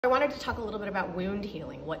I wanted to talk a little bit about wound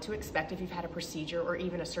healing, what to expect if you've had a procedure or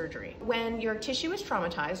even a surgery. When your tissue is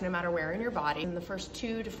traumatized, no matter where in your body, in the first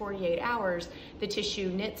 2 to 48 hours, the tissue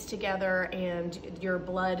knits together and your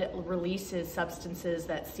blood releases substances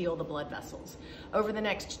that seal the blood vessels. Over the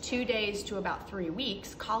next 2 days to about 3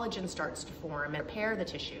 weeks, collagen starts to form and repair the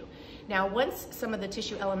tissue. Now, once some of the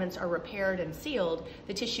tissue elements are repaired and sealed,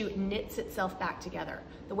 the tissue knits itself back together.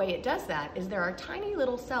 The way it does that is there are tiny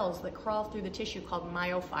little cells that crawl through the tissue called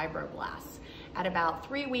myofibroblasts. At about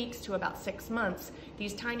 3 weeks to about 6 months,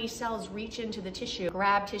 these tiny cells reach into the tissue,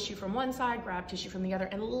 grab tissue from one side, grab tissue from the other,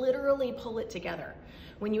 and literally pull it together.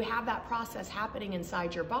 When you have that process happening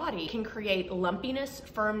inside your body, it can create lumpiness,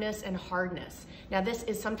 firmness, and hardness. Now, this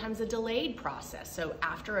is sometimes a delayed process. So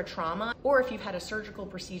after a trauma, or if you've had a surgical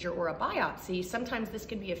procedure or a biopsy, sometimes this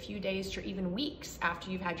can be a few days to even weeks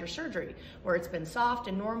after you've had your surgery, where it's been soft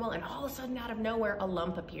and normal, and all of a sudden out of nowhere, a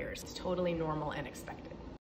lump appears. It's totally normal and expected.